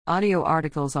Audio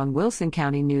articles on Wilson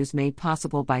County News made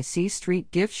possible by C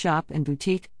Street Gift Shop and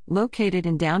Boutique, located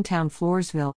in downtown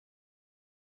Floresville.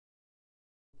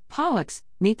 Pollock's,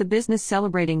 meet the business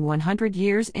celebrating 100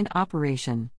 years in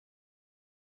operation.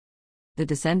 The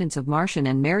descendants of Marcian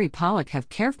and Mary Pollock have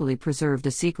carefully preserved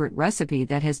a secret recipe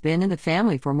that has been in the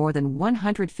family for more than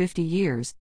 150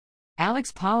 years.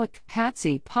 Alex Pollock,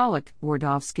 Patsy Pollock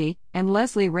Wardowski, and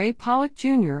Leslie Ray Pollock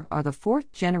Jr. are the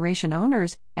fourth-generation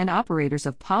owners and operators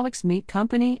of Pollock's Meat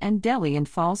Company and Deli in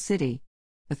Falls City.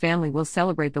 The family will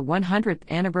celebrate the 100th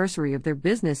anniversary of their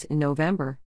business in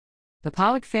November. The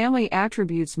Pollock family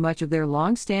attributes much of their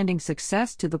long-standing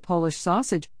success to the Polish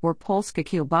sausage or Polska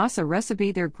kielbasa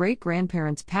recipe their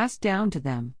great-grandparents passed down to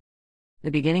them.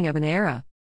 The beginning of an era.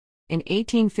 In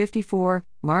 1854,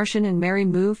 Marcian and Mary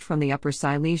moved from the Upper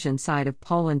Silesian side of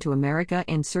Poland to America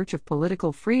in search of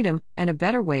political freedom and a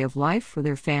better way of life for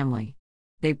their family.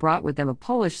 They brought with them a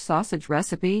Polish sausage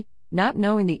recipe, not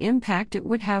knowing the impact it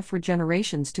would have for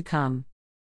generations to come.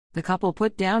 The couple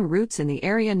put down roots in the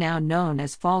area now known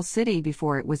as Falls City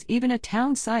before it was even a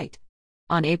town site.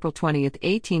 On April 20,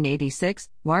 1886,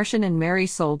 Marcian and Mary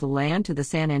sold the land to the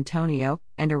San Antonio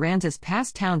and Aransas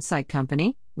Pass Town Site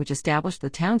Company, which established the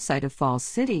town site of Falls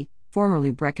City,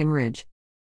 formerly Breckenridge.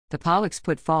 The Pollocks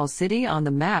put Falls City on the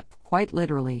map, quite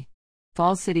literally.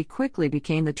 Falls City quickly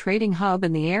became the trading hub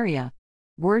in the area.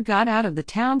 Word got out of the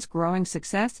town's growing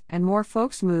success, and more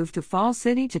folks moved to Falls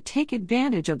City to take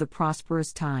advantage of the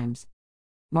prosperous times.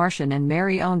 Marcian and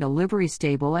Mary owned a livery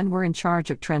stable and were in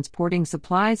charge of transporting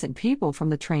supplies and people from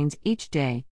the trains each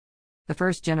day. The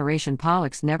first-generation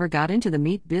Pollocks never got into the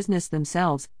meat business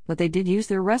themselves, but they did use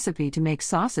their recipe to make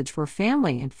sausage for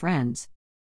family and friends.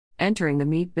 Entering the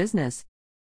meat business.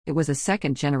 It was a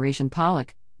second-generation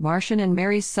Pollock, Marcian and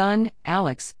Mary's son,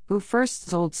 Alex, who first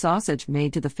sold sausage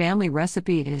made to the family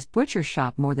recipe at his butcher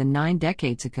shop more than 9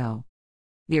 decades ago.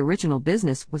 The original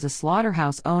business was a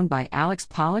slaughterhouse owned by Alex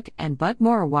Pollock and Bud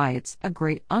Moore-Wyatt's, a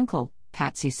great-uncle,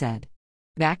 Patsy said.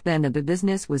 Back then the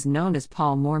business was known as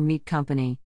Paul Moore Meat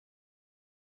Company.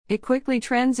 It quickly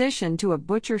transitioned to a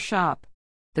butcher shop.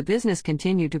 The business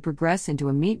continued to progress into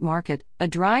a meat market, a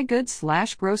dry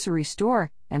goods/grocery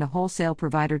store, and a wholesale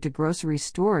provider to grocery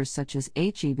stores such as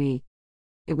H-E-B.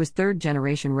 It was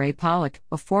third-generation Ray Pollock,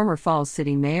 a former Falls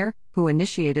City mayor, who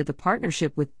initiated the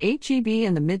partnership with H-E-B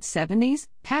in the mid-70s,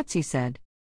 Patsy said.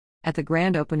 At the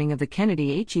grand opening of the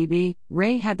Kennedy H-E-B,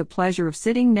 Ray had the pleasure of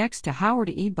sitting next to Howard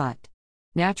E. Butt.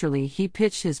 Naturally, he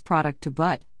pitched his product to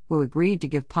Butt, who agreed to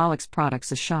give Pollock's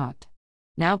products a shot.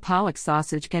 Now Pollock's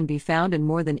sausage can be found in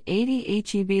more than 80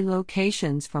 H-E-B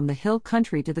locations from the Hill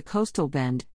Country to the Coastal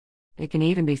Bend. It can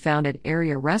even be found at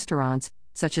area restaurants,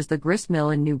 such as the Grist Mill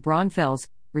in New Braunfels,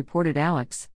 reported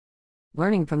Alex.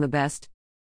 Learning from the best.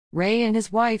 Ray and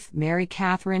his wife, Mary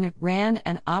Catherine, ran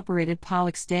and operated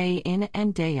Pollock's day in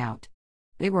and day out.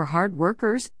 They were hard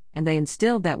workers, and they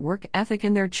instilled that work ethic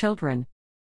in their children.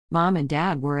 Mom and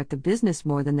Dad were at the business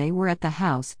more than they were at the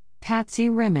house, Patsy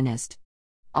reminisced.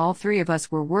 All 3 of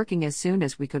us were working as soon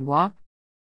as we could walk.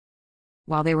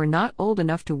 While they were not old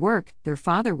enough to work, their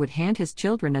father would hand his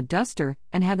children a duster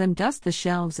and have them dust the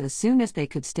shelves as soon as they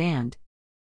could stand.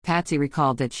 Patsy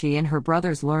recalled that she and her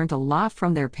brothers learned a lot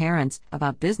from their parents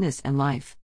about business and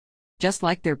life. Just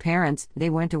like their parents, they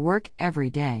went to work every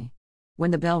day.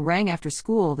 When the bell rang after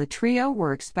school, the trio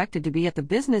were expected to be at the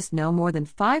business no more than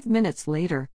 5 minutes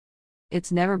later.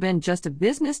 It's never been just a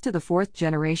business to the 4th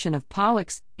generation of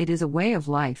Pollocks, it is a way of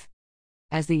life.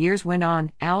 As the years went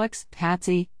on, Alex,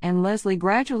 Patsy, and Leslie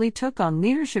gradually took on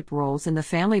leadership roles in the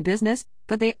family business,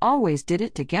 but they always did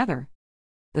it together.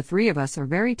 The 3 of us are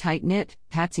very tight-knit,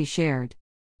 Patsy shared.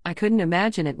 I couldn't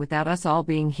imagine it without us all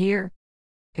being here.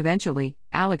 Eventually,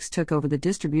 Alex took over the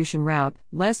distribution route,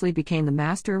 Leslie became the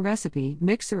master recipe,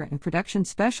 mixer and production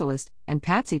specialist, and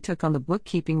Patsy took on the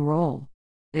bookkeeping role.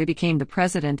 They became the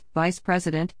president, vice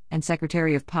president, and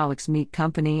secretary of Pollock's Meat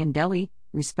Company and Deli,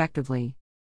 respectively.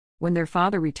 When their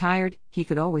father retired, he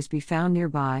could always be found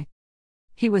nearby.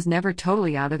 He was never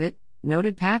totally out of it,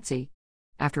 noted Patsy.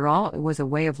 After all, it was a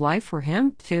way of life for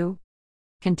him, too.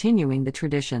 Continuing the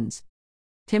traditions.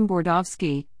 Tim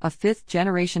Bordowski, a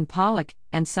 5th-generation Pollock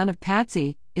and son of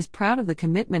Patsy, is proud of the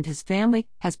commitment his family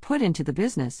has put into the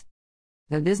business.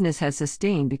 The business has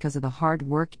sustained because of the hard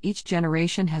work each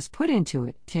generation has put into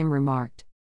it, Tim remarked.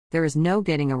 There is no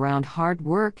getting around hard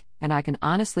work, and I can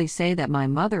honestly say that my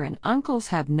mother and uncles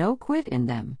have no quit in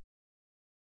them.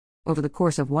 Over the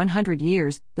course of 100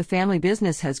 years, the family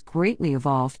business has greatly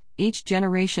evolved, each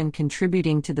generation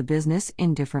contributing to the business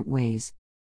in different ways.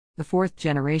 The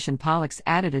 4th-generation Pollocks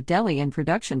added a deli and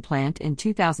production plant in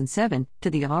 2007 to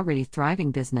the already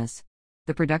thriving business.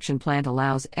 The production plant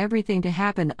allows everything to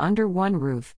happen under one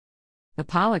roof. The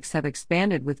Pollocks have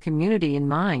expanded with community in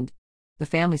mind. The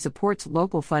family supports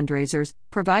local fundraisers,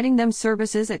 providing them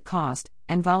services at cost,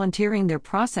 and volunteering their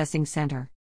processing center.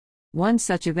 One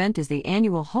such event is the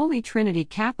annual Holy Trinity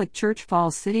Catholic Church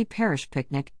Falls City Parish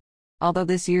Picnic. Although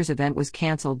this year's event was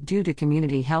canceled due to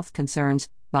community health concerns,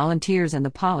 volunteers and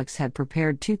the Pollocks had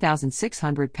prepared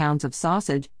 2,600 pounds of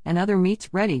sausage and other meats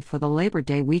ready for the Labor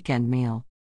Day weekend meal.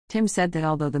 Tim said that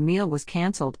although the meal was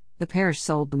canceled, the parish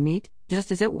sold the meat,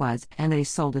 just as it was, and they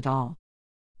sold it all.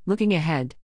 Looking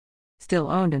ahead.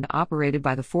 Still owned and operated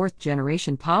by the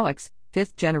fourth-generation Pollocks,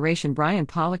 fifth-generation Brian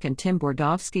Pollock and Tim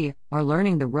Bordovsky are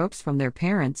learning the ropes from their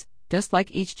parents, just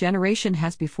like each generation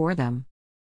has before them.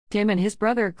 Tim and his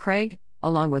brother Craig,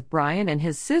 along with Brian and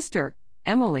his sister,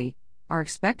 Emily, are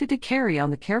expected to carry on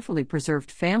the carefully preserved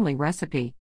family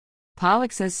recipe.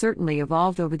 Pollock's has certainly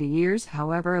evolved over the years,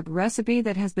 however, a recipe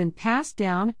that has been passed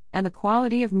down, and the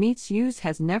quality of meats used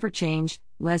has never changed,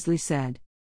 Leslie said.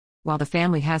 While the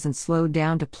family hasn't slowed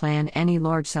down to plan any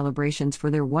large celebrations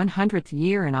for their 100th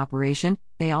year in operation,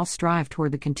 they all strive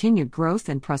toward the continued growth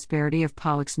and prosperity of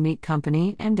Pollock's Meat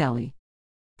Company and Deli.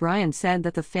 Brian said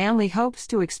that the family hopes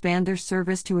to expand their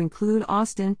service to include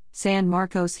Austin, San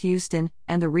Marcos, Houston,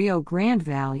 and the Rio Grande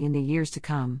Valley in the years to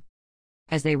come.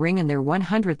 As they ring in their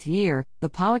 100th year, the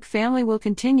Pollock family will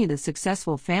continue the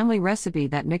successful family recipe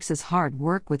that mixes hard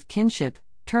work with kinship,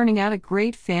 turning out a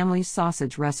great family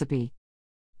sausage recipe.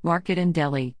 Market and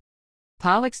Deli.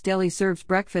 Pollock's Deli serves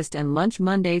breakfast and lunch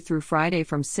Monday through Friday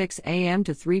from 6 a.m.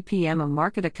 to 3 p.m. A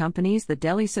market accompanies the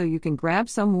deli so you can grab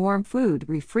some warm food,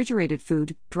 refrigerated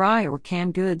food, dry or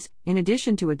canned goods, in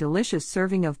addition to a delicious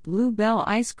serving of Blue Bell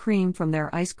ice cream from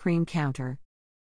their ice cream counter.